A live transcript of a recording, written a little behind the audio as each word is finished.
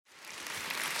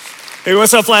Hey,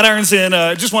 what's up, Flatirons? And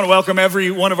just want to welcome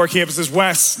every one of our campuses,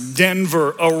 West, Denver,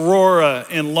 Aurora,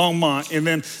 and Longmont, and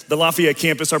then the Lafayette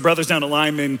campus, our brothers down at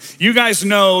Lyman. You guys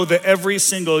know that every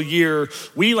single year,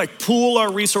 we pool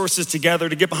our resources together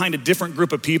to get behind a different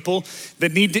group of people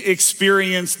that need to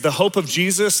experience the hope of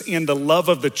Jesus and the love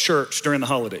of the church during the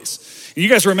holidays. You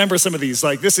guys remember some of these,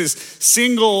 this is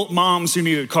single moms who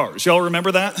needed cars. Y'all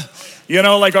remember that? You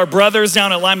know, our brothers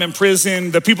down at Lyman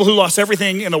Prison, the people who lost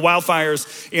everything in the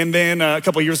wildfires, and then a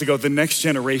couple of years ago, the next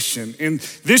generation. And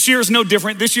this year is no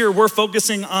different. This year, we're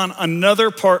focusing on another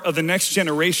part of the next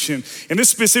generation. And this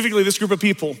specifically, this group of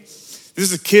people,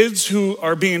 this is kids who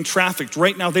are being trafficked.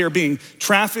 Right now, they are being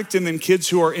trafficked, and then kids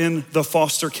who are in the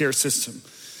foster care system.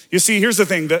 You see, here's the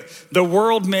thing, that the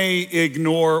world may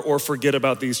ignore or forget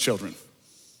about these children.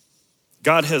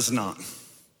 God has not.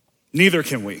 Neither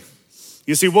can we.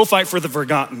 You see, we'll fight for the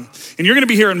forgotten. And you're gonna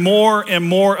be hearing more and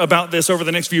more about this over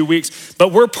the next few weeks,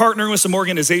 but we're partnering with some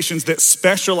organizations that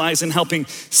specialize in helping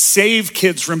save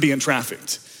kids from being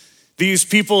trafficked. These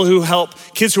people who help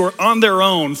kids who are on their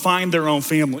own find their own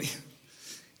family.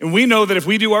 And we know that if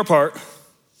we do our part,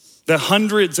 that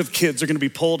hundreds of kids are gonna be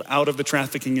pulled out of the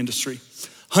trafficking industry.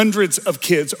 Hundreds of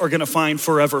kids are gonna find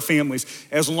forever families.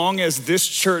 As long as this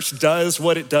church does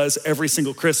what it does every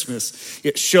single Christmas,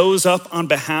 it shows up on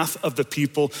behalf of the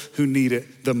people who need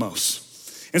it the most.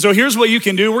 And so here's what you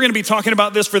can do. We're gonna be talking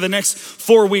about this for the next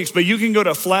 4 weeks, but you can go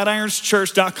to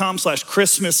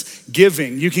flatirons.church.com/Christmas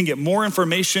giving. You can get more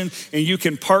information and you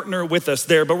can partner with us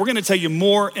there. But we're gonna tell you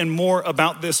more and more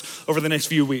about this over the next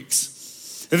few weeks.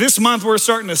 This month, we're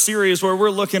starting a series where we're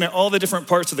looking at all the different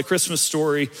parts of the Christmas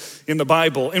story in the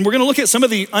Bible. And we're gonna look at some of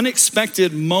the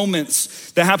unexpected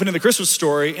moments that happened in the Christmas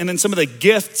story, and then some of the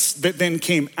gifts that then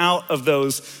came out of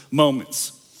those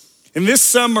moments. And this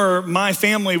summer, my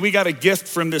family, we got a gift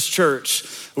from this church.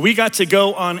 We got to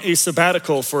go on a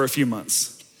sabbatical for a few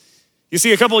months. You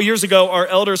see, a couple of years ago, our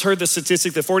elders heard the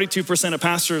statistic that 42% of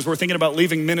pastors were thinking about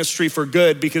leaving ministry for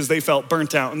good because they felt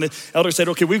burnt out. And the elders said,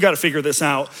 okay, we've got to figure this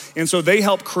out. And so they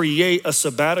helped create a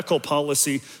sabbatical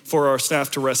policy for our staff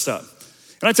to rest up.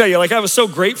 And I tell you, I was so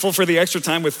grateful for the extra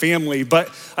time with family, but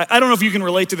I don't know if you can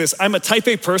relate to this. I'm a type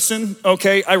A person,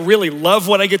 okay? I really love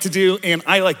what I get to do, and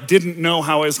I didn't know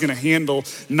how I was gonna handle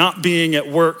not being at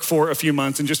work for a few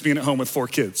months and just being at home with 4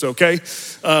 kids, okay?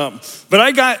 But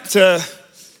I got to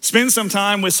spend some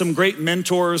time with some great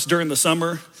mentors during the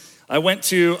summer. I went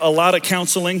to a lot of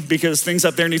counseling because things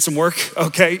up there need some work,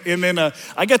 okay? And then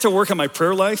I got to work on my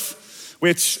prayer life,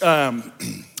 which I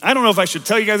don't know if I should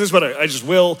tell you guys this, but I just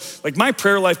will. My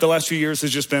prayer life the last few years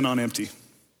has just been on empty.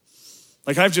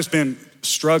 I've just been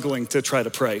struggling to try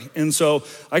to pray. And so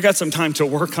I got some time to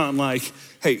work on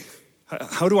hey,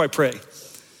 how do I pray?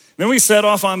 Then we set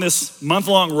off on this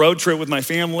month-long road trip with my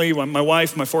family, my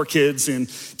wife, my 4 kids, and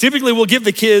typically we'll give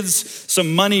the kids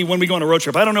some money when we go on a road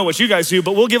trip. I don't know what you guys do,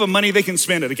 but we'll give them money they can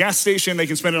spend at a gas station, they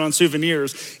can spend it on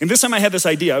souvenirs. And this time I had this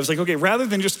idea. I was like, okay, rather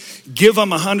than just give them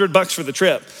 $100 for the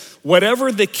trip,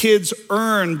 whatever the kids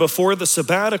earn before the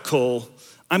sabbatical,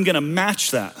 I'm gonna match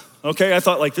that, okay? I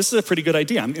thought this is a pretty good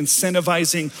idea. I'm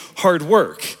incentivizing hard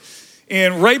work.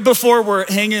 And right before we're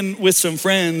hanging with some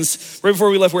friends, right before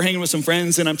we left, we're hanging with some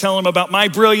friends, and I'm telling them about my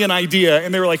brilliant idea.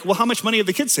 And they were like, well, how much money have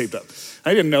the kids saved up?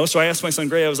 I didn't know, so I asked my son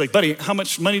Gray, I was like, buddy, how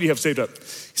much money do you have saved up?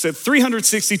 He said,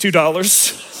 $362. I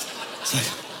was like,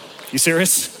 you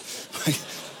serious?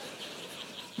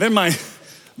 Then my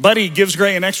buddy gives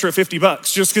Gray an extra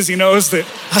 $50 just because he knows that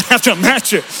I have to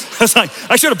match it. I was like,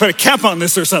 I should have put a cap on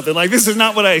this or something. This is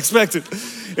not what I expected.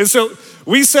 And so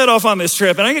we set off on this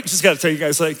trip, and I just got to tell you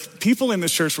guys, people in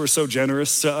this church were so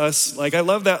generous to us. I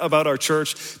love that about our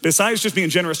church. Besides just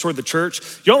being generous toward the church,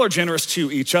 y'all are generous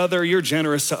to each other. You're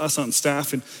generous to us on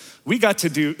staff, and we got to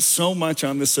do so much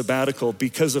on this sabbatical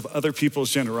because of other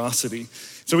people's generosity.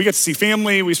 So we got to see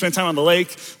family, we spent time on the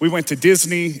lake, we went to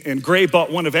Disney, and Gray bought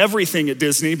one of everything at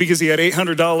Disney because he had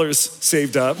 $800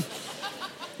 saved up.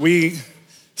 We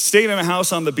stayed in a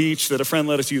house on the beach that a friend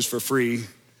let us use for free.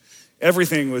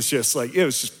 Everything was just it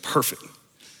was just perfect.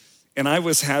 And I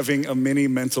was having a mini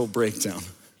mental breakdown.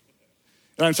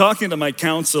 And I'm talking to my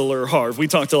counselor, Harv. We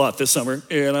talked a lot this summer.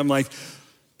 And I'm like,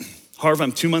 Harv,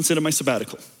 I'm 2 months into my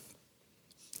sabbatical.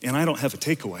 And I don't have a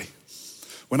takeaway.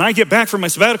 When I get back from my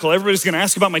sabbatical, everybody's gonna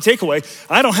ask about my takeaway.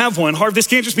 I don't have one. Harv, this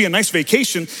can't just be a nice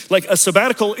vacation. A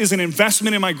sabbatical is an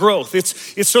investment in my growth.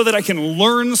 It's so that I can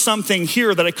learn something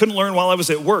here that I couldn't learn while I was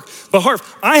at work. But Harv,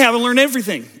 I haven't learned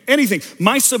anything.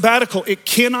 My sabbatical, it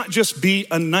cannot just be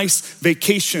a nice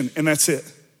vacation and that's it.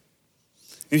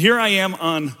 And here I am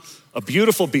on a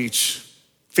beautiful beach,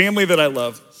 family that I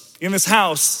love, in this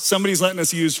house somebody's letting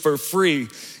us use for free,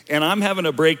 and I'm having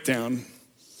a breakdown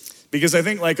Because I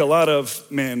think like a lot of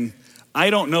men, I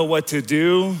don't know what to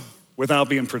do without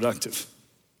being productive.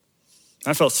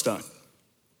 I felt stuck.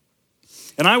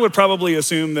 And I would probably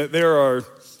assume that there are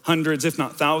hundreds, if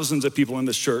not thousands of people in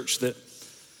this church that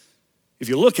if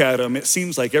you look at them, it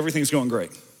seems like everything's going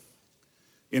great.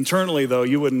 Internally though,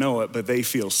 you wouldn't know it, but they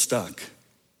feel stuck.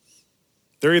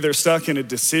 They're either stuck in a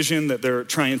decision that they're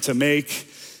trying to make.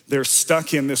 They're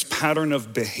stuck in this pattern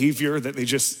of behavior that they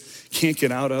just can't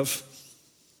get out of.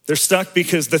 They're stuck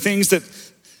because the things that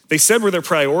they said were their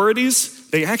priorities,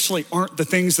 they actually aren't the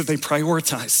things that they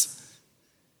prioritize.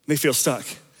 They feel stuck.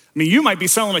 I mean, you might be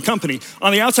selling a company.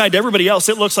 On the outside to everybody else,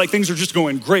 it looks like things are just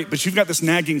going great, but you've got this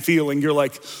nagging feeling. You're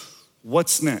like,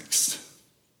 what's next?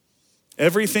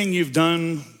 Everything you've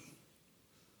done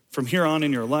from here on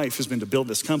in your life has been to build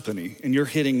this company, and you're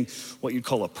hitting what you'd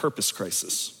call a purpose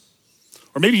crisis.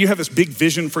 Or maybe you have this big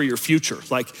vision for your future.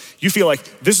 Like you feel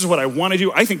like this is what I want to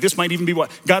do. I think this might even be what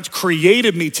God's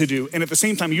created me to do. And at the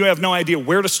same time, you have no idea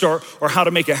where to start or how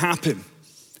to make it happen.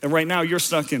 And right now you're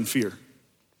stuck in fear.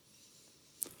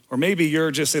 Or maybe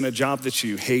you're just in a job that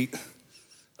you hate,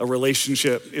 a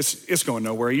relationship. It's going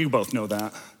nowhere. You both know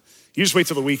that. You just wait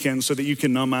till the weekend so that you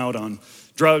can numb out on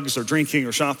drugs or drinking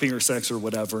or shopping or sex or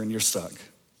whatever, and you're stuck.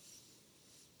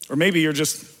 Or maybe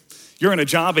you're in a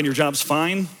job and your job's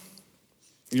fine.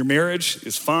 Your marriage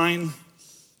is fine,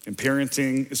 and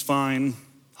parenting is fine,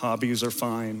 hobbies are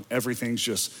fine, everything's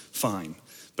just fine.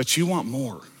 But you want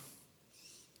more,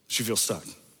 but you feel stuck.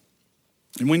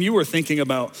 And when you were thinking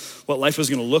about what life was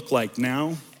gonna look like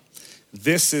now,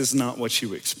 this is not what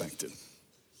you expected.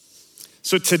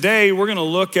 So today, we're gonna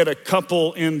look at a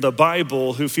couple in the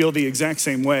Bible who feel the exact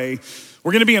same way.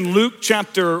 We're gonna be in Luke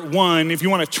chapter 1. If you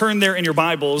wanna turn there in your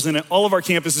Bibles, and at all of our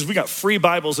campuses, we got free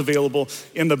Bibles available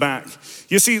in the back.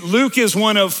 You see, Luke is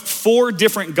one of 4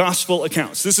 different gospel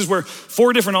accounts. This is where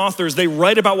 4 different authors, they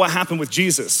write about what happened with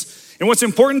Jesus. And what's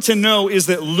important to know is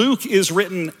that Luke is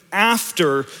written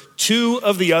after 2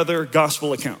 of the other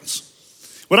gospel accounts.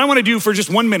 What I wanna do for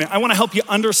just 1 minute, I wanna help you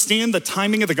understand the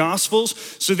timing of the Gospels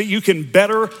so that you can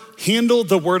better handle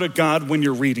the Word of God when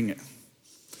you're reading it.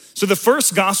 So the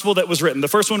first gospel that was written, the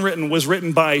first one written was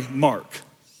written by Mark.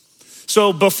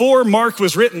 So before Mark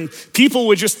was written, people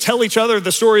would just tell each other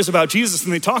the stories about Jesus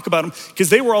and they talk about him because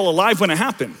they were all alive when it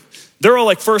happened. They're all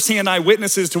like firsthand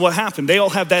eyewitnesses to what happened. They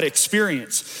all have that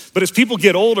experience. But as people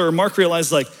get older, Mark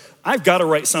realized like, I've got to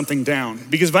write something down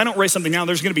because if I don't write something down,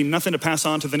 there's going to be nothing to pass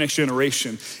on to the next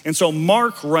generation. And so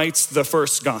Mark writes the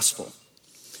first gospel.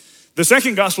 The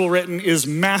second gospel written is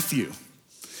Matthew.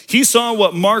 He saw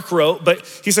what Mark wrote, but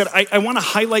he said, I want to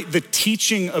highlight the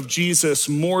teaching of Jesus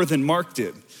more than Mark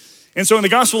did. And so in the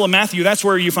Gospel of Matthew, that's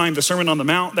where you find the Sermon on the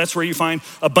Mount. That's where you find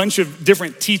a bunch of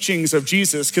different teachings of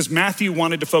Jesus because Matthew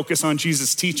wanted to focus on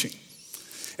Jesus' teaching.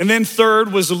 And then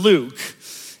third was Luke.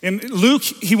 And Luke,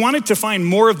 he wanted to find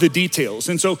more of the details.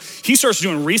 And so he starts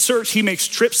doing research. He makes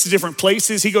trips to different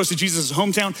places. He goes to Jesus'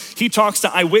 hometown. He talks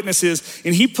to eyewitnesses,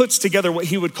 and he puts together what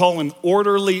he would call an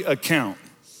orderly account.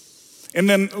 And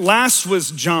then last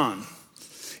was John.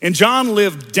 And John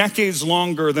lived decades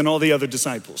longer than all the other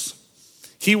disciples.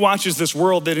 He watches this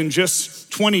world that in just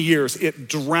 20 years, it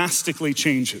drastically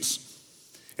changes.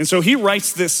 And so he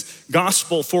writes this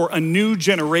gospel for a new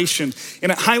generation,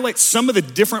 and it highlights some of the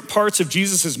different parts of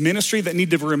Jesus' ministry that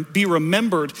need to be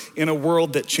remembered in a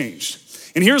world that changed.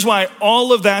 And here's why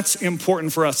all of that's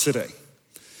important for us today.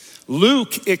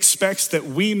 Luke expects that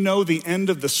we know the end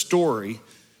of the story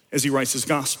as he writes his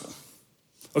gospel.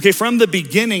 Okay, from the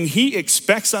beginning, he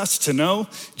expects us to know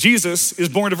Jesus is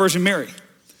born to Virgin Mary.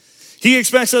 He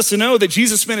expects us to know that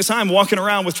Jesus spent his time walking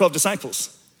around with 12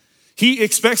 disciples. He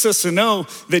expects us to know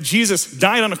that Jesus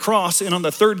died on a cross and on the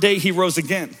 3rd day he rose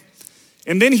again.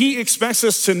 And then he expects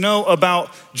us to know about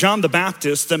John the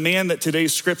Baptist, the man that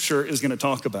today's scripture is gonna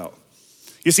talk about.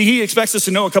 You see, he expects us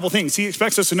to know a couple things. He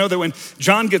expects us to know that when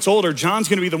John gets older, John's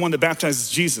gonna be the one that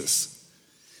baptizes Jesus.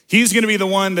 He's gonna be the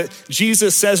one that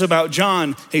Jesus says about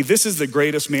John, hey, this is the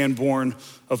greatest man born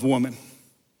of woman.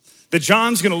 That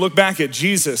John's gonna look back at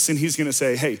Jesus and he's gonna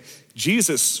say, hey,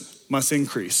 Jesus must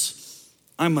increase,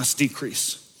 I must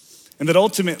decrease. And that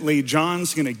ultimately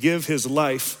John's gonna give his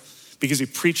life because he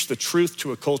preached the truth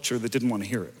to a culture that didn't wanna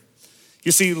hear it.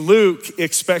 You see, Luke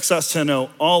expects us to know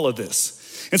all of this.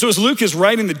 And so as Luke is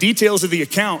writing the details of the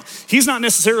account, he's not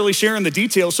necessarily sharing the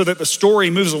details so that the story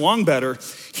moves along better.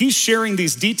 He's sharing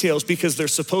these details because they're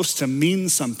supposed to mean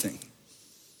something.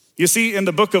 You see, in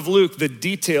the book of Luke, the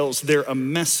details, they're a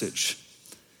message.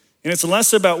 And it's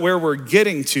less about where we're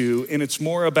getting to, and it's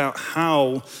more about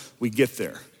how we get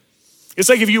there. It's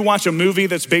like if you watch a movie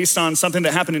that's based on something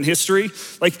that happened in history,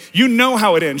 like you know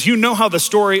how it ends. You know how the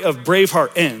story of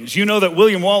Braveheart ends. You know that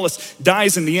William Wallace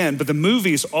dies in the end, but the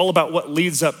movie is all about what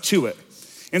leads up to it.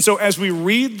 And so as we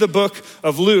read the book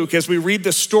of Luke, as we read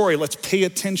this story, let's pay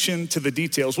attention to the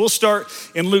details. We'll start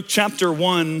in Luke chapter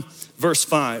 1, verse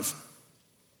 5.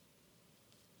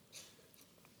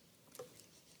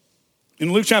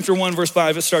 In Luke chapter 1, verse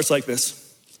 5, it starts like this.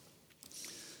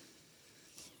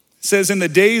 It says, in the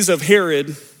days of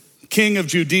Herod, king of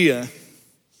Judea,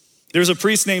 there's a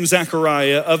priest named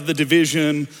Zechariah of the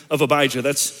division of Abijah.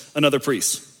 That's another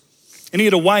priest. And he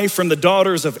had a wife from the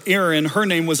daughters of Aaron. Her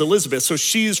name was Elizabeth, so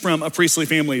she's from a priestly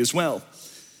family as well.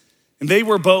 And they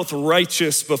were both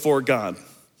righteous before God,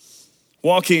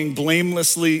 walking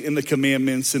blamelessly in the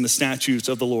commandments and the statutes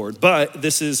of the Lord. But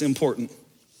this is important.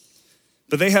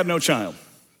 But they had no child.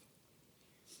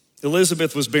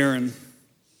 Elizabeth was barren.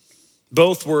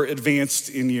 Both were advanced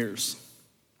in years.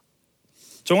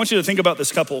 So I want you to think about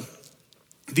this couple.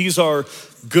 These are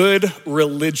good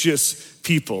religious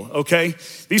people, okay?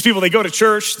 These people, they go to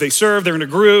church, they serve, they're in a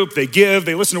group, they give,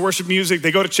 they listen to worship music,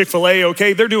 they go to Chick-fil-A,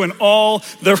 okay? They're doing all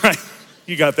the right,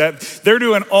 you got that. They're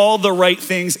doing all the right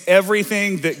things,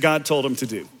 everything that God told them to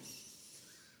do.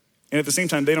 And at the same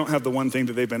time, they don't have the one thing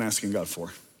that they've been asking God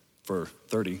for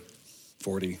 30,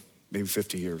 40, maybe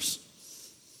 50 years.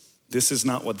 This is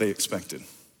not what they expected.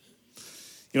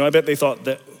 You know, I bet they thought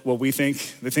that what we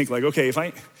think, they think like, okay, if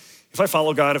I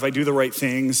follow God, if I do the right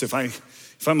things, if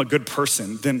I'm a good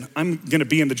person, then I'm gonna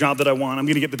be in the job that I want. I'm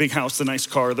gonna get the big house, the nice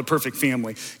car, the perfect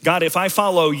family. God, if I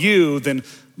follow you, then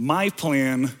my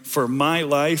plan for my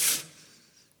life,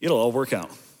 it'll all work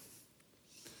out.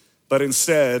 But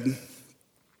instead,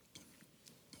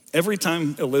 every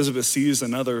time Elizabeth sees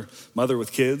another mother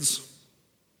with kids,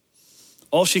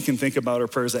 all she can think about are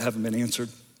prayers that haven't been answered.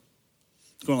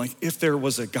 Going like, if there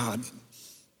was a God,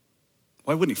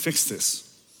 why wouldn't he fix this?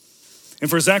 And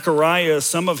for Zechariah,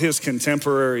 some of his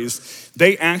contemporaries,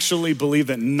 they actually believe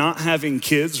that not having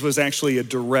kids was actually a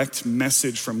direct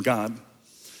message from God.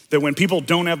 That when people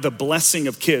don't have the blessing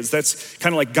of kids, that's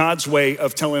kind of like God's way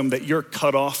of telling them that you're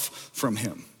cut off from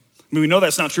him. I mean, we know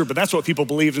that's not true, but that's what people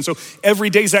believed. And so every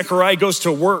day Zechariah goes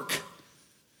to work,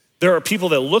 there are people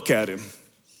that look at him.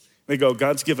 They go,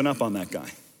 God's given up on that guy.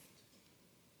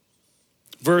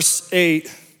 Verse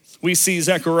 8, we see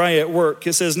Zechariah at work.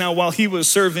 It says, now while he was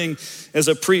serving as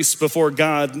a priest before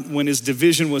God when his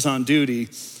division was on duty,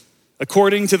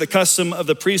 according to the custom of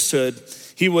the priesthood,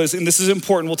 he was, and this is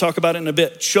important, we'll talk about it in a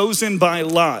bit, chosen by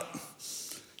lot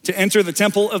to enter the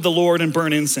temple of the Lord and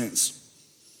burn incense.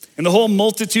 And the whole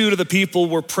multitude of the people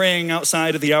were praying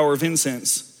outside of the hour of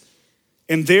incense.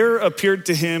 And there appeared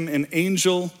to him an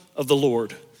angel of the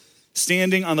Lord,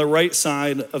 standing on the right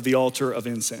side of the altar of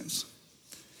incense.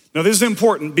 Now this is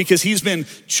important because he's been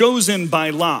chosen by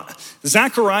lot.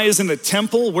 Zechariah is in the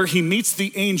temple where he meets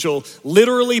the angel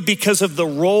literally because of the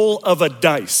roll of a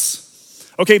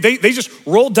dice. Okay, they just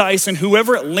roll dice and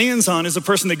whoever it lands on is the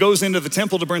person that goes into the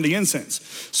temple to burn the incense.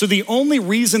 So the only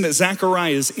reason that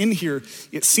Zechariah is in here,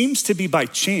 it seems to be by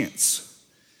chance.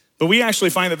 But we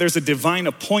actually find that there's a divine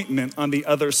appointment on the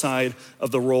other side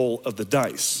of the roll of the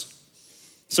dice.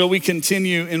 So we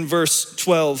continue in verse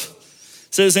 12.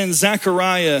 It says, and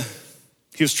Zechariah,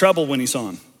 he was troubled when he saw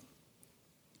him.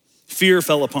 Fear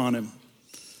fell upon him.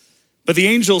 But the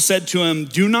angel said to him,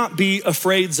 do not be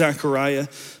afraid, Zechariah,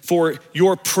 for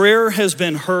your prayer has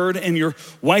been heard, and your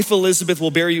wife Elizabeth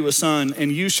will bear you a son,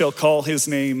 and you shall call his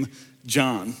name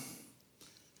John.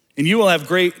 And you will have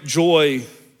great joy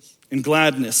and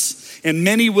gladness, and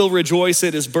many will rejoice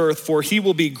at his birth, for he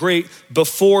will be great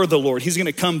before the Lord. He's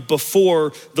gonna come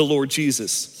before the Lord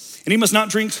Jesus. And he must not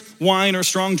drink wine or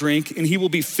strong drink, and he will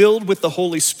be filled with the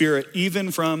Holy Spirit,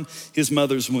 even from his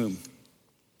mother's womb.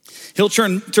 He'll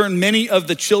turn many of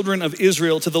the children of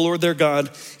Israel to the Lord their God,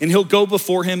 and he'll go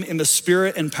before him in the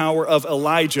spirit and power of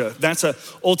Elijah. That's an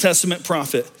Old Testament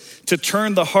prophet, to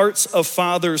turn the hearts of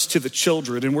fathers to the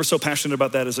children. And we're so passionate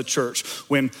about that as a church,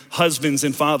 when husbands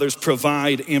and fathers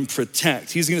provide and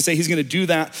protect. He's gonna say he's gonna do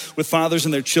that with fathers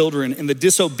and their children, and the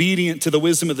disobedient to the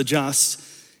wisdom of the just.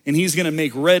 And he's gonna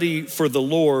make ready for the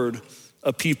Lord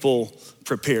a people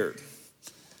prepared.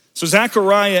 So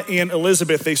Zechariah and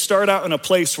Elizabeth, they start out in a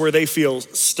place where they feel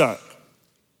stuck.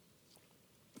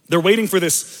 They're waiting for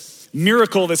this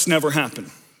miracle that's never happened.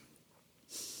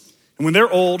 And when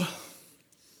they're old,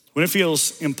 when it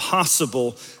feels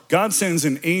impossible, God sends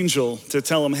an angel to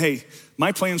tell them, hey,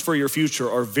 my plans for your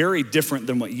future are very different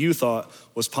than what you thought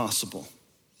was possible.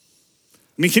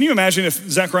 I mean, can you imagine if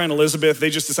Zechariah and Elizabeth, they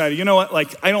just decided, you know what,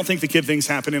 like, I don't think the kid thing's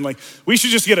happening. Like, we should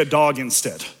just get a dog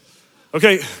instead.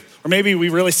 Okay, Or maybe we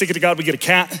really stick it to God, we get a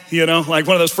cat, like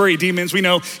one of those furry demons. We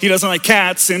know he doesn't like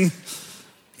cats, and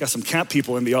got some cat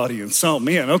people in the audience. Oh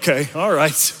man, okay, all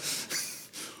right.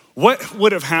 What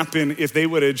would have happened if they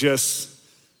would have just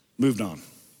moved on?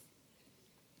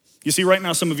 You see, right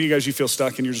now, some of you guys, you feel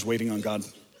stuck and you're just waiting on God.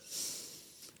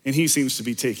 And he seems to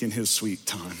be taking his sweet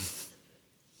time.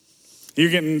 You're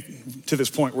getting to this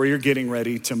point where you're getting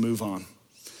ready to move on.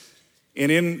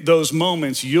 And in those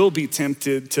moments, you'll be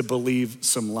tempted to believe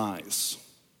some lies.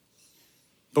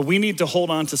 But we need to hold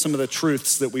on to some of the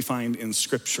truths that we find in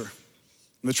Scripture.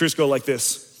 And the truths go like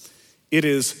this: it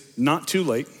is not too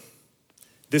late.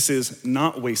 This is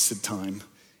not wasted time.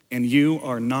 And you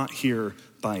are not here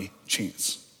by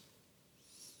chance.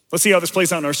 Let's see how this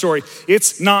plays out in our story.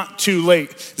 It's not too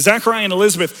late. Zechariah and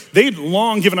Elizabeth, they'd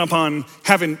long given up on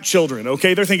having children,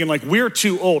 okay? They're thinking like, we're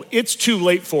too old. It's too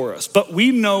late for us. But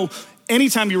we know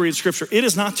anytime you read Scripture, it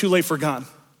is not too late for God.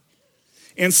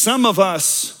 And some of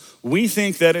us, we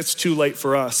think that it's too late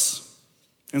for us.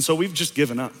 And so we've just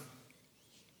given up.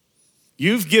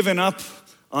 You've given up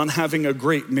on having a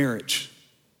great marriage.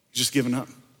 You've just given up.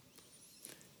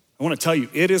 I want to tell you,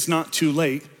 it is not too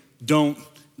late. Don't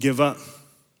give up.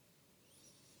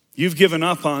 You've given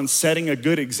up on setting a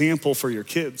good example for your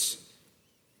kids.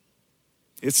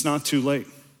 It's not too late.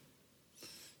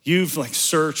 You've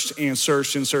searched and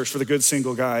searched and searched for the good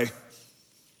single guy,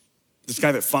 this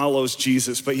guy that follows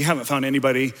Jesus, but you haven't found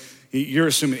anybody. You're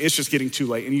assuming it's just getting too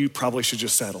late and you probably should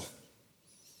just settle.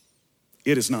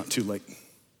 It is not too late.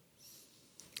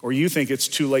 Or you think it's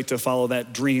too late to follow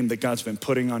that dream that God's been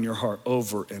putting on your heart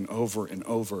over and over and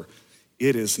over.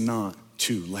 It is not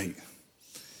too late.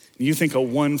 You think a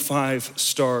 1-5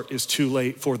 start is too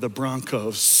late for the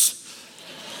Broncos.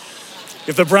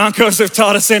 If the Broncos have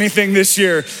taught us anything this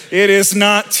year, it is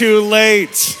not too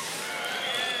late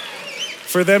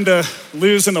for them to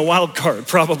lose in the wild card,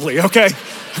 probably, okay?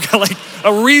 I've got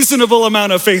a reasonable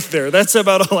amount of faith there. That's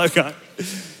about all I've got.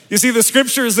 You see, the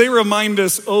Scriptures, they remind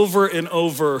us over and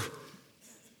over,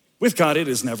 with God, it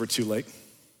is never too late.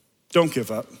 Don't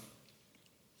give up.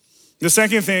 The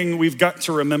second thing we've got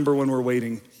to remember when we're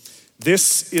waiting,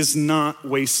 this is not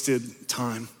wasted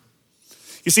time.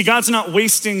 You see, God's not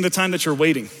wasting the time that you're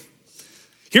waiting.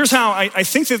 Here's how I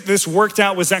think that this worked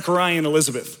out with Zechariah and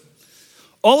Elizabeth.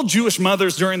 All Jewish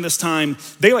mothers during this time,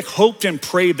 they hoped and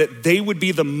prayed that they would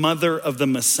be the mother of the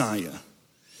Messiah.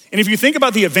 And if you think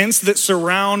about the events that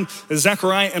surround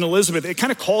Zechariah and Elizabeth, it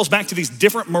kind of calls back to these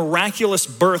different miraculous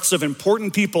births of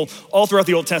important people all throughout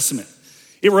the Old Testament.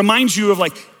 It reminds you of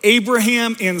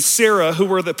Abraham and Sarah, who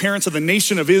were the parents of the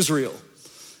nation of Israel.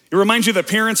 It reminds you of the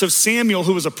parents of Samuel,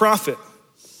 who was a prophet.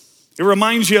 It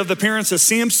reminds you of the parents of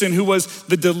Samson, who was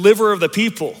the deliverer of the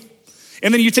people.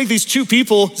 And then you take these two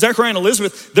people, Zechariah and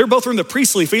Elizabeth, they're both from the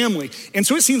priestly family. And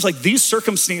so it seems like these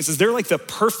circumstances, they're the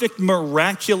perfect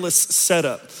miraculous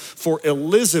setup for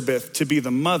Elizabeth to be the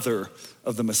mother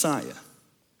of the Messiah.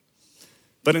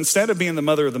 But instead of being the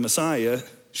mother of the Messiah,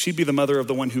 she'd be the mother of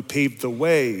the one who paved the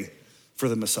way for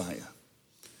the Messiah.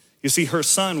 You see, her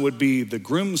son would be the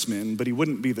groomsman, but he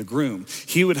wouldn't be the groom.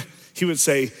 He would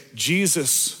say,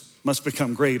 Jesus must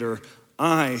become greater,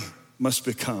 I must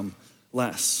become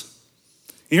less.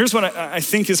 And here's what I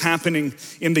think is happening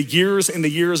in the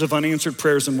years of unanswered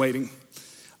prayers and waiting.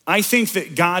 I think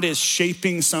that God is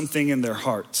shaping something in their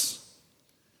hearts.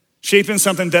 Shaping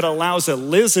something that allows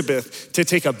Elizabeth to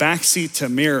take a backseat to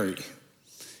Mary.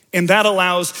 And that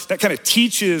kind of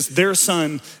teaches their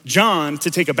son, John, to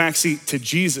take a backseat to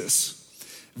Jesus.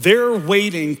 Their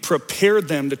waiting prepared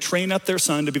them to train up their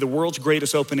son to be the world's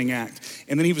greatest opening act.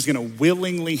 And then he was gonna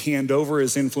willingly hand over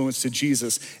his influence to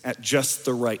Jesus at just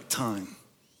the right time.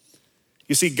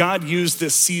 You see, God used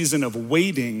this season of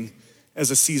waiting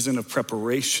as a season of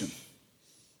preparation.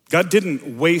 God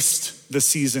didn't waste the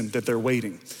season that they're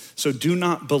waiting. So do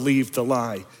not believe the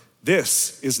lie.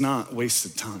 This is not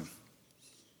wasted time.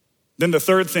 Then the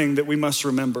third thing that we must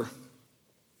remember,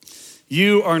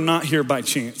 you are not here by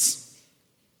chance.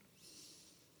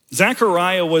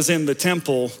 Zechariah was in the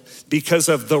temple because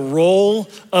of the roll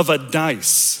of a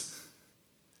dice,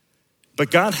 but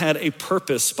God had a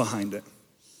purpose behind it.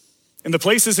 In the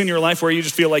places in your life where you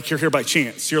just feel like you're here by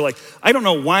chance, you're like, I don't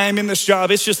know why I'm in this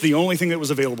job, it's just the only thing that was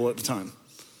available at the time.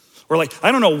 Or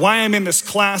I don't know why I'm in this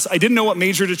class, I didn't know what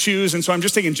major to choose, and so I'm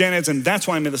just taking gen eds, and that's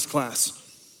why I'm in this class.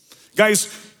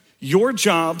 Guys, your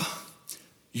job,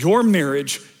 your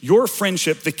marriage, your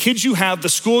friendship, the kids you have, the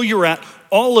school you're at,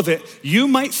 all of it, you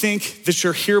might think that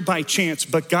you're here by chance,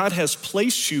 but God has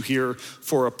placed you here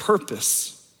for a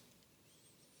purpose.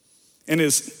 And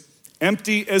as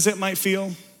empty as it might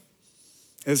feel,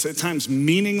 as at times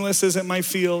meaningless as it might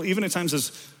feel, even at times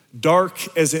as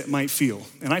dark as it might feel.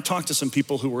 And I talked to some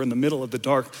people who were in the middle of the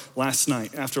dark last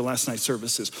night, after last night's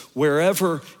services.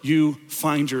 Wherever you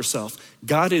find yourself,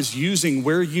 God is using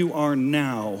where you are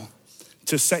now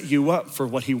to set you up for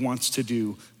what he wants to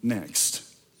do next.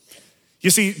 You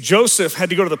see, Joseph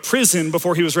had to go to the prison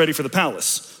before he was ready for the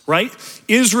palace, right?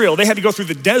 Israel, they had to go through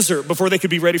the desert before they could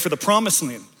be ready for the promised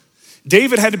land.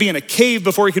 David had to be in a cave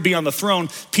before he could be on the throne.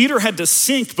 Peter had to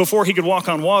sink before he could walk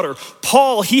on water.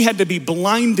 Paul, he had to be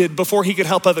blinded before he could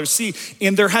help others see.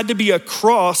 And there had to be a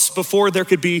cross before there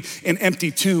could be an empty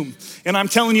tomb. And I'm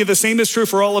telling you, the same is true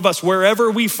for all of us.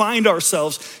 Wherever we find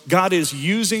ourselves, God is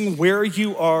using where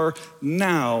you are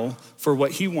now for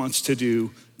what he wants to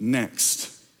do next.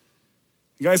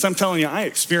 Guys, I'm telling you, I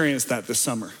experienced that this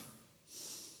summer.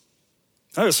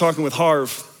 I was talking with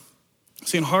Harv.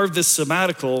 Seeing Harv, this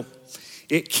sabbatical,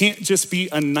 it can't just be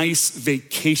a nice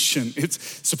vacation.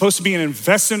 It's supposed to be an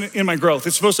investment in my growth.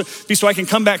 It's supposed to be so I can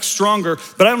come back stronger,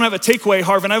 but I don't have a takeaway,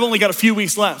 Harv, and I've only got a few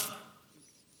weeks left.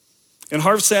 And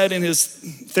Harv said in his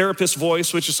therapist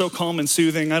voice, which is so calm and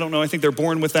soothing, I don't know, I think they're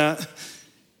born with that.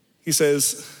 He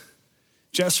says,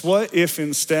 Jess, what if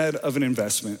instead of an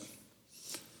investment,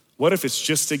 what if it's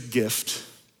just a gift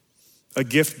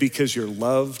because you're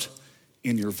loved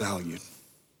and you're valued?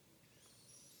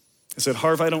 I said,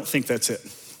 Harv, I don't think that's it.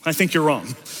 I think you're wrong.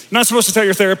 You're not supposed to tell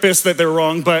your therapist that they're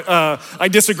wrong, but I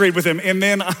disagreed with him. And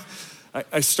then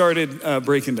I started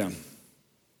breaking down.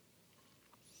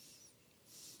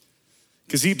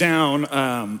 Because deep down,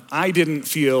 I didn't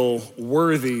feel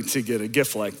worthy to get a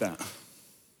gift like that.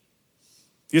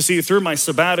 You see, through my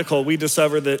sabbatical, we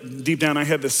discovered that deep down I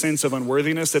had this sense of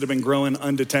unworthiness that had been growing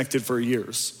undetected for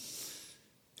years.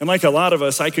 And like a lot of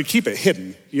us, I could keep it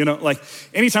hidden, like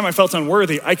anytime I felt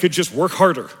unworthy, I could just work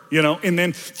harder, and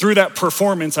then through that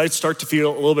performance, I'd start to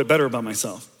feel a little bit better about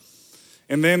myself.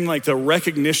 And then like the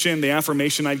recognition, the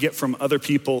affirmation I'd get from other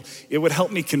people, it would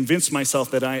help me convince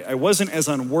myself that I wasn't as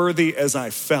unworthy as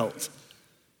I felt,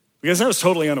 because I was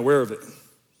totally unaware of it.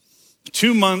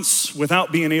 2 months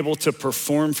without being able to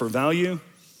perform for value,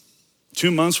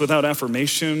 2 months without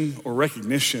affirmation or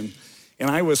recognition, and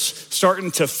I was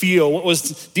starting to feel what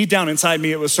was deep down inside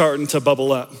me, it was starting to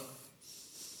bubble up.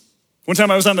 One time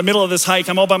I was on the middle of this hike,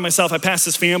 I'm all by myself, I passed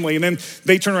this family, and then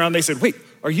they turned around and they said, wait,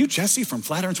 are you Jesse from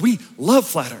Flatirons? We love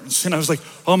Flatirons. And I was like,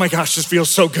 oh my gosh, this feels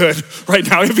so good right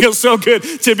now. It feels so good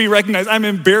to be recognized. I'm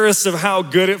embarrassed of how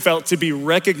good it felt to be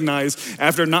recognized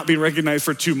after not being recognized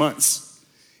for 2 months.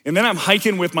 And then I'm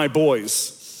hiking with my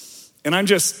boys, and I'm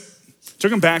just took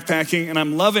them backpacking, and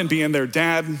I'm loving being their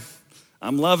dad.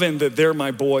 I'm loving that they're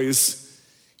my boys.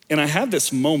 And I had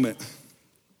this moment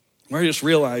where I just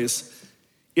realized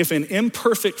if an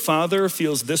imperfect father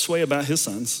feels this way about his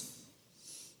sons,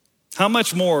 how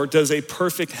much more does a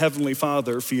perfect heavenly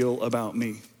father feel about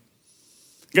me?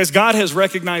 Because God has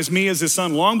recognized me as his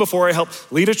son long before I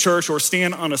helped lead a church or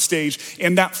stand on a stage,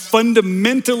 and that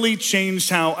fundamentally changed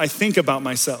how I think about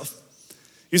myself.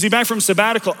 You see, back from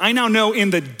sabbatical, I now know in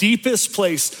the deepest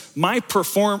place, my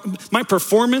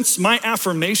performance, my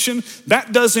affirmation,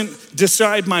 that doesn't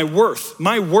decide my worth.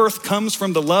 My worth comes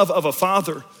from the love of a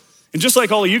father. And just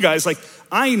like all of you guys, like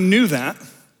I knew that,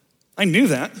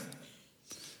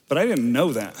 but I didn't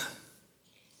know that.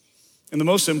 And the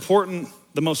most important,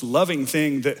 the most loving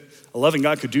thing that a loving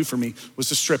God could do for me was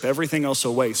to strip everything else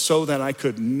away so that I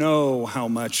could know how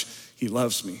much he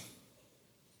loves me.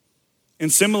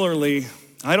 And similarly,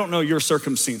 I don't know your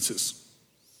circumstances,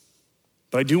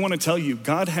 but I do want to tell you,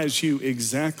 God has you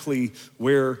exactly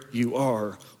where you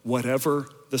are, whatever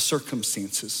the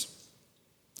circumstances,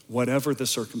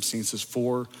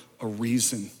 for a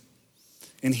reason.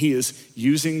 And he is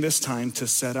using this time to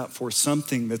set up for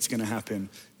something that's going to happen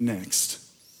next.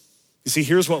 You see,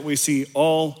 here's what we see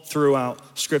all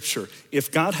throughout Scripture.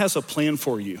 If God has a plan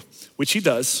for you, which he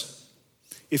does,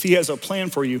 if he has a plan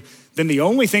for you, then the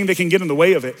only thing that can get in the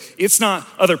way of it, it's not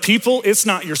other people, it's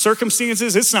not your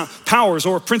circumstances, it's not powers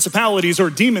or principalities or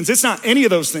demons, it's not any of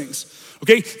those things,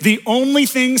 okay? The only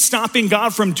thing stopping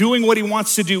God from doing what he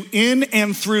wants to do in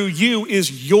and through you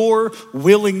is your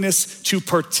willingness to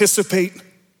participate.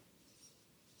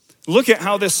 Look at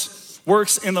how this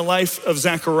works in the life of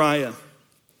Zechariah.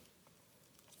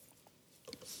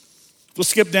 We'll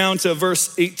skip down to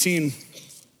verse 18. It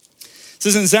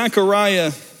says in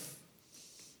Zechariah,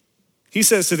 he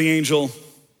says to the angel,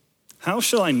 how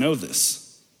shall I know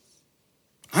this?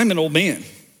 I'm an old man.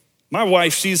 My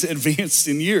wife, she's advanced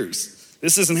in years.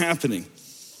 This isn't happening.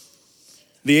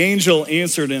 The angel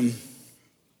answered him,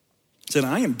 said,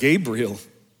 I am Gabriel.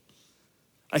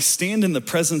 I stand in the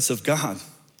presence of God,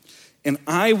 and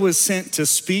I was sent to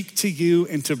speak to you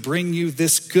and to bring you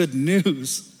this good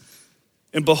news.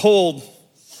 And behold,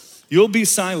 you'll be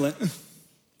silent,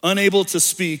 unable to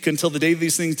speak until the day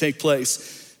these things take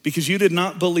place, because you did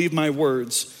not believe my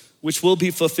words, which will be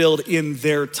fulfilled in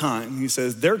their time. He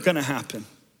says, they're gonna happen.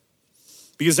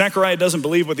 Because Zechariah doesn't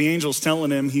believe what the angel's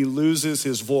telling him, he loses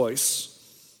his voice.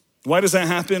 Why does that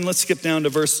happen? Let's skip down to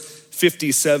verse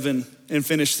 57 and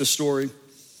finish the story. It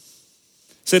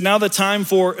said, now the time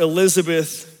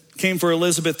came for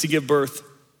Elizabeth to give birth.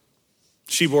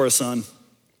 She bore a son.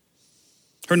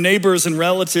 Her neighbors and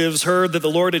relatives heard that the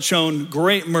Lord had shown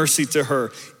great mercy to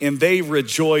her, and they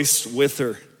rejoiced with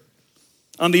her.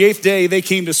 On the 8th day, they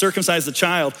came to circumcise the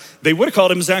child. They would have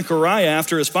called him Zechariah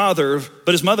after his father,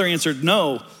 but his mother answered,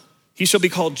 no, he shall be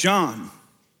called John.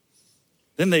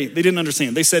 Then they didn't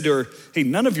understand. They said to her, hey,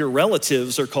 none of your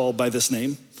relatives are called by this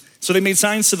name. So they made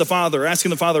signs to the father,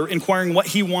 asking the father, inquiring what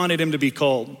he wanted him to be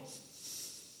called.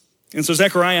 And so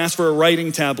Zechariah asked for a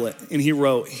writing tablet, and he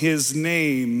wrote, his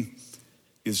name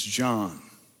is John.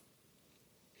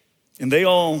 And they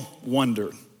all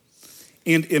wondered.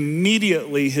 And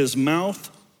immediately his mouth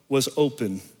was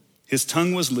open, his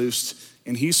tongue was loosed,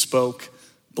 and he spoke,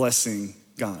 blessing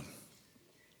God.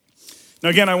 Now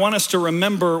again, I want us to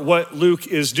remember what Luke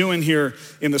is doing here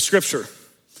in the scripture.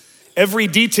 Every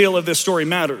detail of this story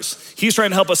matters. He's trying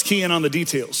to help us key in on the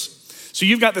details. So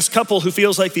you've got this couple who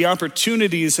feels like the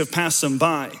opportunities have passed them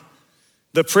by.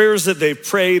 The prayers that they've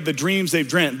prayed, the dreams they've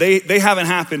dreamt, they haven't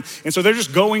happened. And so they're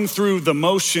just going through the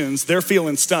motions. They're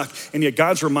feeling stuck. And yet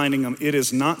God's reminding them, it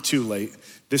is not too late.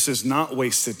 This is not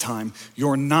wasted time.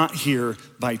 You're not here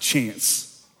by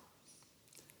chance.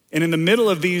 And in the middle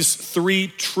of these three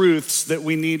truths that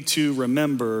we need to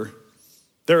remember,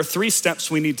 there are 3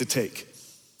 steps we need to take.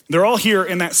 They're all here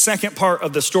in that second part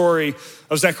of the story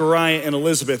of Zechariah and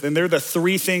Elizabeth. And they're the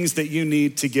 3 things that you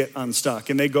need to get unstuck.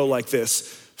 And they go like this: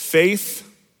 faith,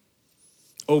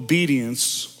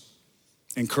 obedience,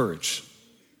 and courage.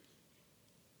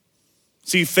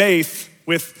 See, faith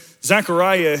with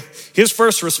Zechariah, his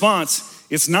first response,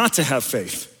 it's not to have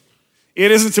faith.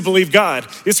 It isn't to believe God.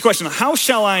 It's the question, how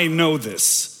shall I know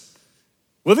this?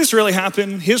 Will this really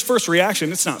happen? His first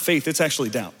reaction, it's not faith, it's actually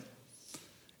doubt.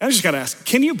 And I just gotta ask,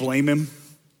 can you blame him?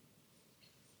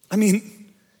 I mean,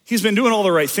 he's been doing all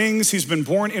the right things. He's been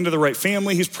born into the right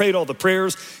family. He's prayed all the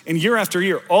prayers. And year after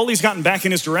year, all he's gotten back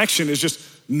in his direction is just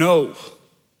no.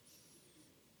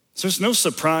 So it's no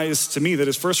surprise to me that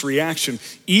his first reaction,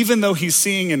 even though he's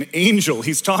seeing an angel,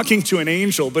 he's talking to an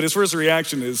angel, but his first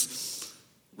reaction is,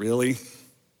 really?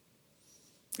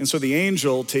 And so the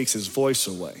angel takes his voice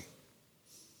away.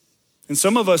 And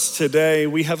some of us today,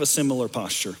 we have a similar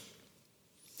posture.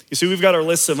 You see, we've got our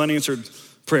lists of unanswered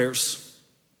prayers.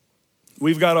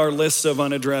 We've got our list of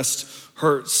unaddressed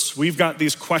hurts. We've got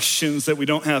these questions that we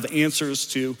don't have answers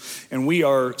to, and we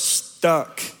are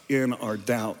stuck in our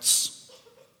doubts.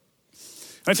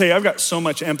 I tell you, I've got so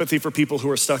much empathy for people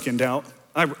who are stuck in doubt.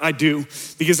 I do,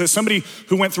 because as somebody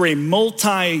who went through a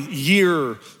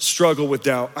multi-year struggle with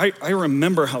doubt, I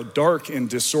remember how dark and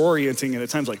disorienting and at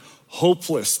times like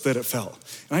hopeless that it felt.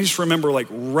 And I just remember like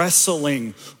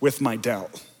wrestling with my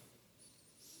doubt.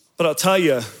 But I'll tell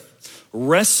you,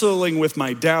 wrestling with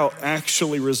my doubt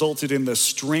actually resulted in the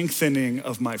strengthening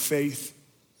of my faith.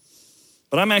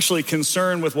 But I'm actually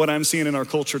concerned with what I'm seeing in our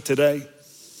culture today.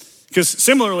 Because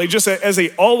similarly, just as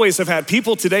they always have had,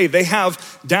 people today, they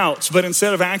have doubts, but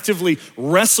instead of actively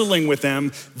wrestling with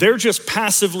them, they're just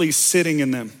passively sitting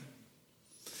in them.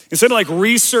 Instead of like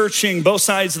researching both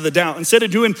sides of the doubt, instead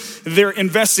of doing their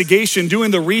investigation,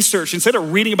 doing the research, instead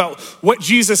of reading about what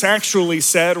Jesus actually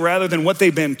said rather than what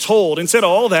they've been told, instead of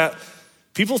all that,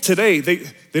 people today,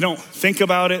 they don't think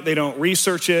about it, they don't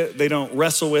research it, they don't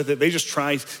wrestle with it, they just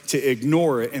try to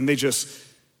ignore it and they just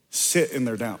sit in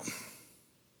their doubt.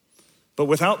 But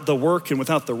without the work and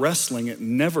without the wrestling, it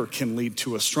never can lead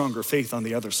to a stronger faith on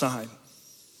the other side.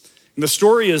 And the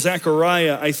story of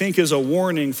Zechariah, I think, is a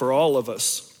warning for all of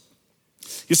us.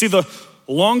 You see, the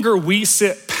longer we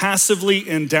sit passively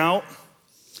in doubt,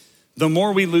 the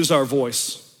more we lose our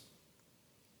voice.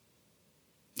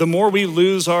 The more we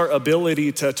lose our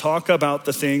ability to talk about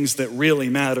the things that really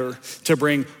matter, to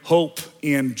bring hope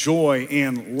and joy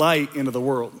and light into the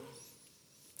world.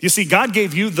 You see, God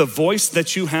gave you the voice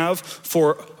that you have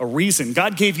for a reason.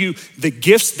 God gave you the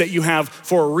gifts that you have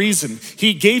for a reason.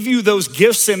 He gave you those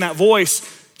gifts and that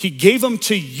voice. He gave them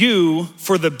to you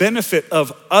for the benefit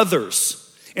of others.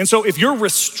 And so if you're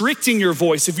restricting your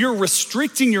voice, if you're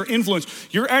restricting your influence,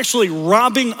 you're actually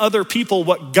robbing other people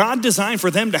what God designed for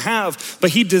them to have,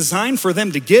 but he designed for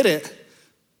them to get it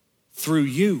through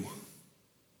you.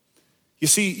 You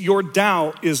see, your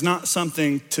doubt is not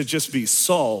something to just be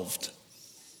solved,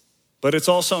 but it's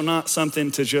also not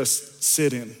something to just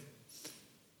sit in.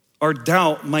 Our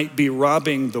doubt might be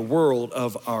robbing the world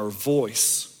of our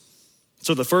voice.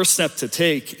 So the first step to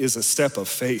take is a step of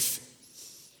faith,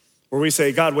 where we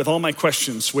say, God, with all my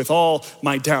questions, with all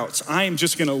my doubts, I am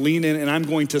just gonna lean in and I'm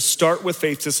going to start with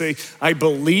faith to say, I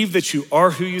believe that you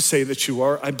are who you say that you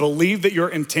are. I believe that your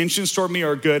intentions toward me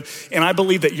are good. And I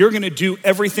believe that you're gonna do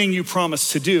everything you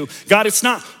promised to do. God, it's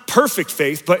not perfect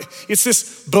faith, but it's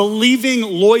this believing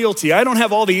loyalty. I don't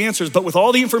have all the answers, but with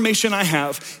all the information I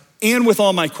have and with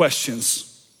all my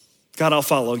questions, God, I'll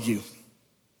follow you.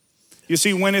 You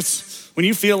see, when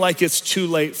you feel like it's too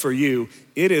late for you,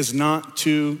 it is not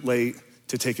too late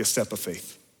to take a step of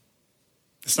faith.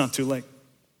 It's not too late.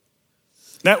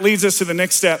 That leads us to the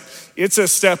next step. It's a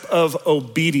step of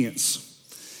obedience.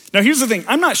 Now, here's the thing.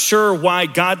 I'm not sure why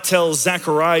God tells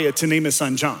Zechariah to name his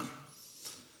son John.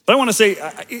 But I want to say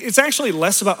it's actually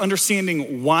less about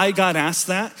understanding why God asked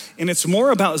that, and it's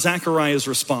more about Zechariah's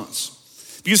response.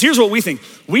 Because here's what we think.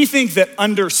 We think that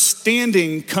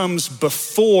understanding comes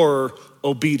before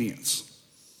obedience.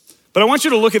 But I want you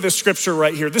to look at this scripture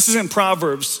right here. This is in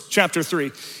Proverbs chapter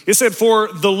 3. It said,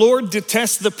 for the Lord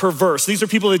detests the perverse. These are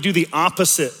people that do the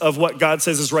opposite of what God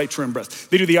says is right, true, and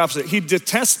best. They do the opposite. He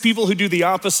detests people who do the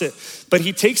opposite, but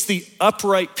he takes the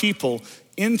upright people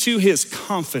into his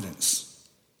confidence.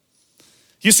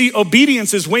 You see,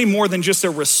 obedience is way more than just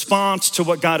a response to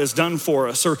what God has done for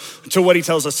us or to what he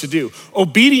tells us to do.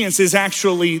 Obedience is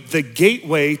actually the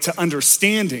gateway to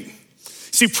understanding.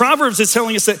 See, Proverbs is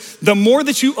telling us that the more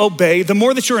that you obey, the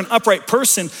more that you're an upright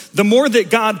person, the more that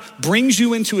God brings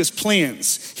you into his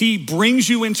plans. He brings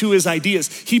you into his ideas.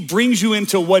 He brings you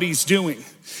into what he's doing.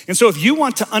 And so if you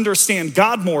want to understand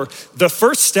God more, the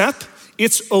first step,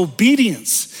 it's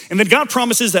obedience. And then God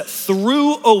promises that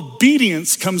through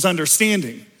obedience comes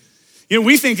understanding. You know,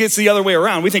 we think it's the other way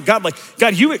around. We think, God,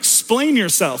 you explain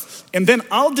yourself, and then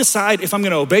I'll decide if I'm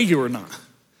gonna obey you or not.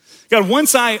 God,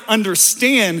 once I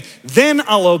understand, then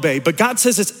I'll obey. But God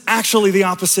says it's actually the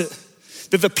opposite.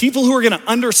 That the people who are gonna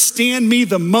understand me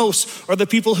the most are the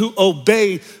people who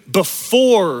obey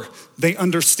before they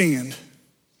understand.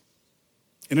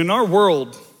 And in our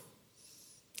world,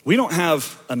 we don't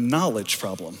have a knowledge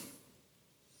problem.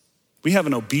 We have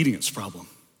an obedience problem.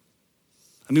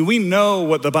 I mean, we know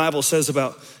what the Bible says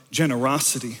about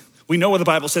generosity. We know what the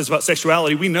Bible says about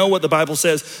sexuality. We know what the Bible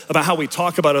says about how we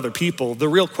talk about other people. The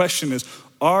real question is,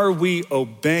 are we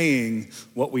obeying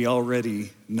what we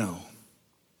already know?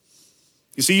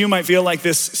 You see, you might feel like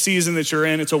this season that you're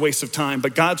in, it's a waste of time,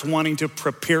 but God's wanting to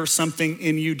prepare something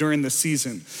in you during the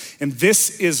season. And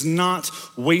this is not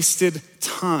wasted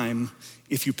time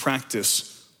if you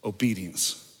practice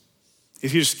obedience.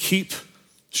 If you just keep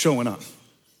showing up.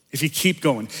 If you keep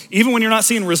going, even when you're not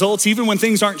seeing results, even when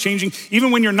things aren't changing,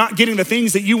 even when you're not getting the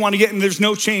things that you want to get and there's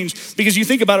no change, because you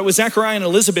think about it with Zechariah and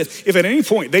Elizabeth, if at any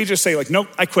point they just say like, nope,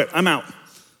 I quit, I'm out,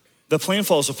 the plan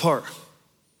falls apart.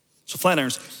 So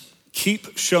Flatirons,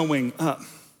 keep showing up,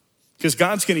 because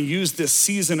God's gonna use this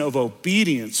season of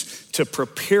obedience to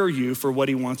prepare you for what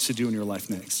he wants to do in your life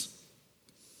next.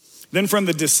 Then from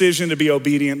the decision to be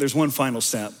obedient, there's one final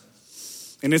step,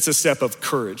 and it's a step of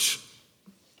courage.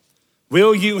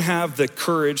 Will you have the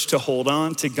courage to hold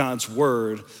on to God's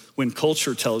word when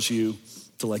culture tells you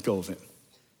to let go of it?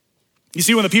 You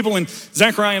see, when the people in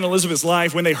Zechariah and Elizabeth's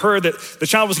life, when they heard that the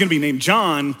child was gonna be named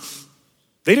John,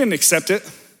 they didn't accept it.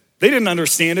 They didn't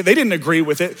understand it. They didn't agree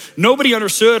with it. Nobody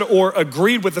understood or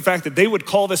agreed with the fact that they would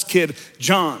call this kid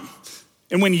John.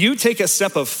 And when you take a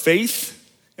step of faith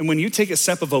and when you take a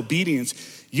step of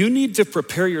obedience, you need to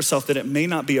prepare yourself that it may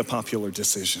not be a popular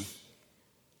decision.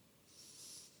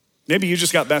 Maybe you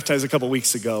just got baptized a couple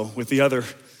weeks ago with the other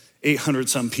 800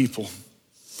 some people,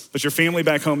 but your family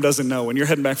back home doesn't know and you're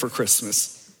heading back for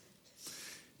Christmas.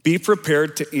 Be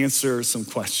prepared to answer some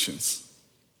questions.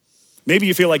 Maybe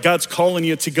you feel like God's calling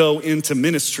you to go into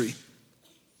ministry.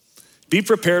 Be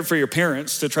prepared for your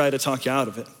parents to try to talk you out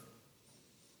of it.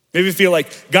 Maybe you feel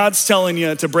like God's telling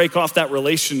you to break off that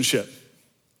relationship.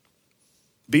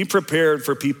 Be prepared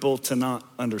for people to not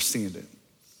understand it.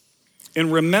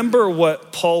 And remember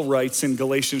what Paul writes in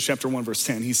Galatians chapter 1, verse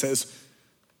 10. He says,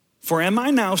 "For am I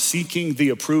now seeking the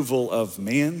approval of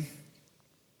man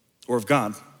or of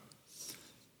God?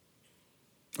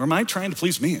 Or am I trying to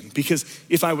please man? Because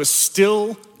if I was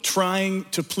still trying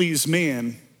to please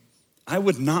man, I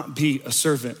would not be a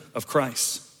servant of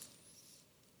Christ."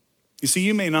 You see,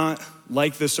 you may not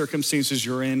like the circumstances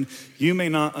you're in. You may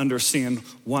not understand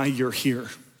why you're here.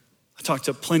 I talked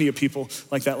to plenty of people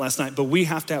like that last night, but we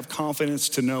have to have confidence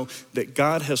to know that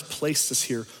God has placed us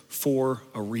here for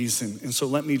a reason. And so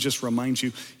let me just remind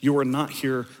you, you are not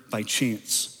here by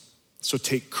chance. So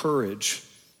take courage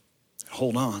and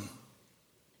hold on.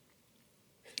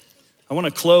 I want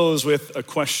to close with a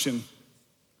question.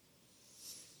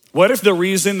 What if the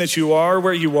reason that you are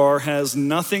where you are has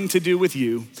nothing to do with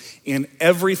you and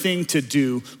everything to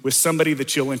do with somebody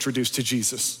that you'll introduce to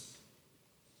Jesus?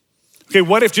 Okay,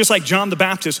 what if just like John the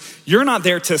Baptist, you're not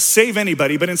there to save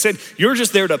anybody, but instead you're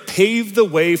just there to pave the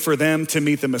way for them to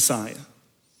meet the Messiah?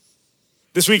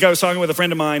 This week I was talking with a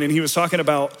friend of mine and he was talking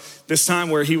about this time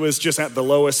where he was just at the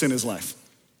lowest in his life.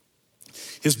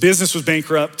 His business was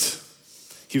bankrupt,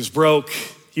 he was broke,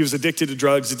 he was addicted to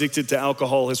drugs, addicted to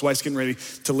alcohol, his wife's getting ready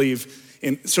to leave.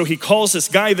 And so he calls this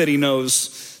guy that he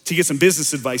knows to get some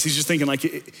business advice. He's just thinking like,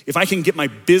 if I can get my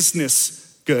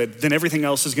business good, then everything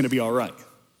else is gonna be all right.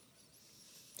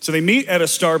 So they meet at a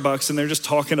Starbucks and they're just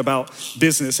talking about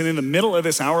business. And in the middle of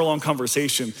this hour-long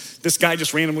conversation, this guy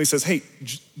just randomly says, hey,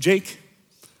 Jake,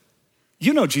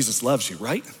 you know Jesus loves you,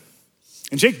 right?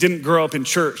 And Jake didn't grow up in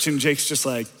church. And Jake's just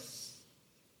like,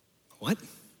 what?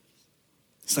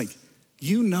 He's like,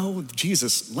 you know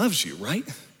Jesus loves you, right?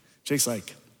 Jake's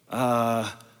like,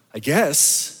 I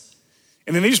guess.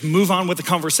 And then they just move on with the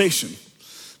conversation.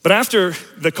 But after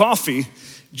the coffee,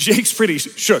 Jake's pretty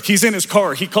shook. He's in his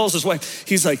car. He calls his wife.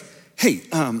 He's like, hey,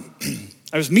 I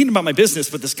was meeting about my business,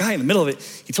 but this guy in the middle of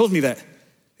it, he told me that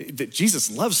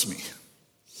Jesus loves me.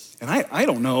 And I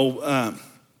don't know.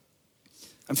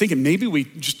 I'm thinking maybe we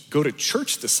just go to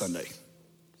church this Sunday.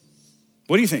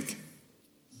 What do you think?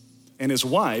 And his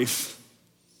wife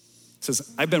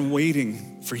says, I've been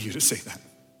waiting for you to say that.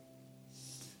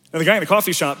 Now the guy in the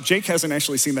coffee shop, Jake hasn't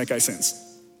actually seen that guy since.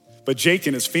 But Jake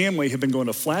and his family have been going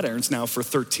to Flatirons now for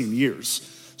 13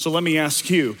 years. So let me ask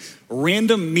you, a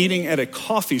random meeting at a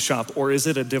coffee shop, or is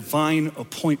it a divine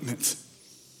appointment?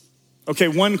 Okay,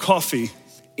 one coffee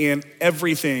and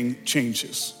everything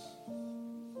changes.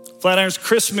 Flatirons,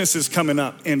 Christmas is coming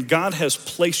up and God has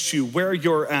placed you where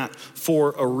you're at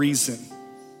for a reason.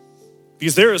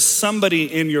 Because there is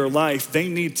somebody in your life they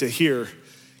need to hear.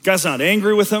 God's not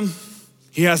angry with them.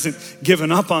 He hasn't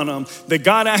given up on them. That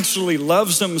God actually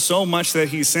loves them so much that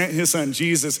he sent his son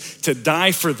Jesus to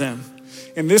die for them.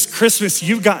 And this Christmas,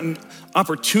 you've got an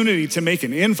opportunity to make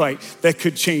an invite that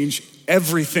could change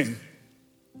everything.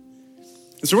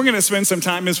 And so we're gonna spend some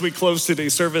time as we close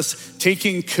today's service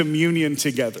taking communion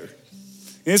together.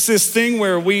 And it's this thing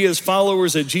where we as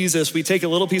followers of Jesus, we take a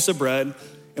little piece of bread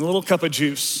and a little cup of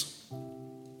juice.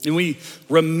 And we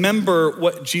remember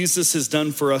what Jesus has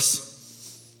done for us.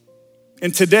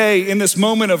 And today, in this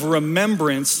moment of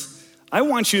remembrance, I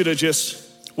want you to just,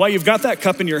 while you've got that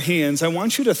cup in your hands, I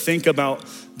want you to think about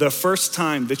the first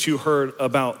time that you heard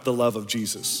about the love of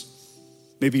Jesus.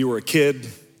 Maybe you were a kid,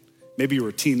 maybe you were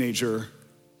a teenager,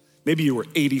 maybe you were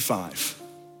 85,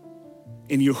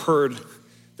 and you heard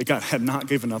that God had not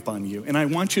given up on you. And I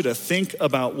want you to think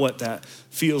about what that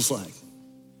feels like.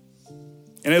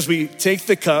 And as we take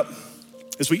the cup,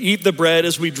 as we eat the bread,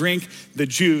 as we drink the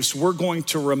juice, we're going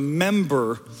to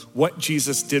remember what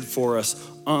Jesus did for us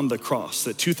on the cross,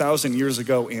 that 2,000 years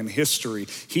ago in history,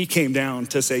 he came down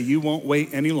to say, you won't wait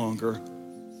any longer.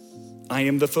 I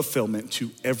am the fulfillment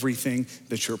to everything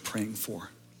that you're praying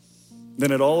for.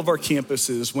 Then at all of our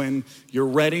campuses, when you're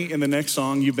ready in the next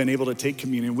song, you've been able to take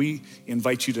communion, we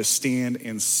invite you to stand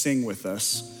and sing with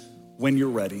us when you're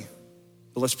ready.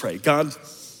 But let's pray. God,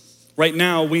 right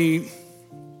now we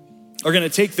are gonna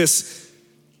take this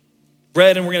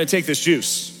bread and we're gonna take this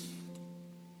juice.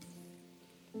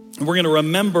 And we're gonna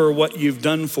remember what you've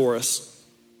done for us.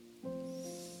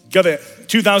 God, that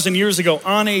 2,000 years ago,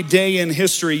 on a day in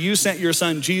history, you sent your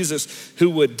son Jesus who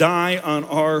would die on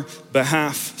our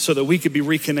behalf so that we could be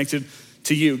reconnected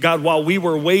to you. God, while we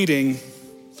were waiting,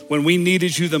 when we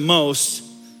needed you the most,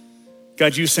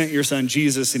 God, you sent your son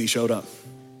Jesus and he showed up.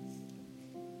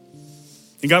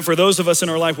 And God, for those of us in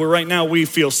our life where right now we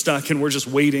feel stuck and we're just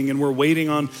waiting and we're waiting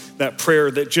on that prayer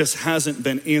that just hasn't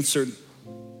been answered.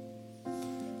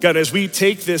 God, as we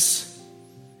take this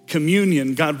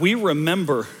communion, God, we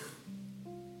remember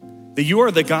that you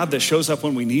are the God that shows up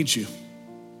when we need you.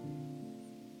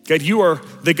 God, you are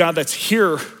the God that's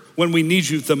here when we need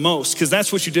you the most, because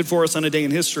that's what you did for us on a day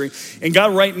in history. And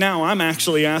God, right now, I'm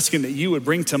actually asking that you would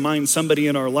bring to mind somebody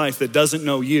in our life that doesn't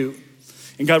know you.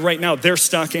 And God, right now, they're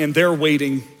stuck and they're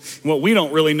waiting. And what we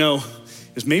don't really know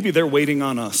is maybe they're waiting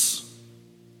on us.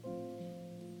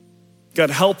 God,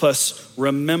 help us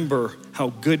remember how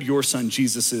good your son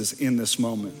Jesus is in this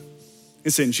moment.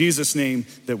 It's in Jesus' name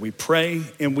that we pray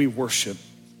and we worship.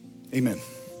 Amen.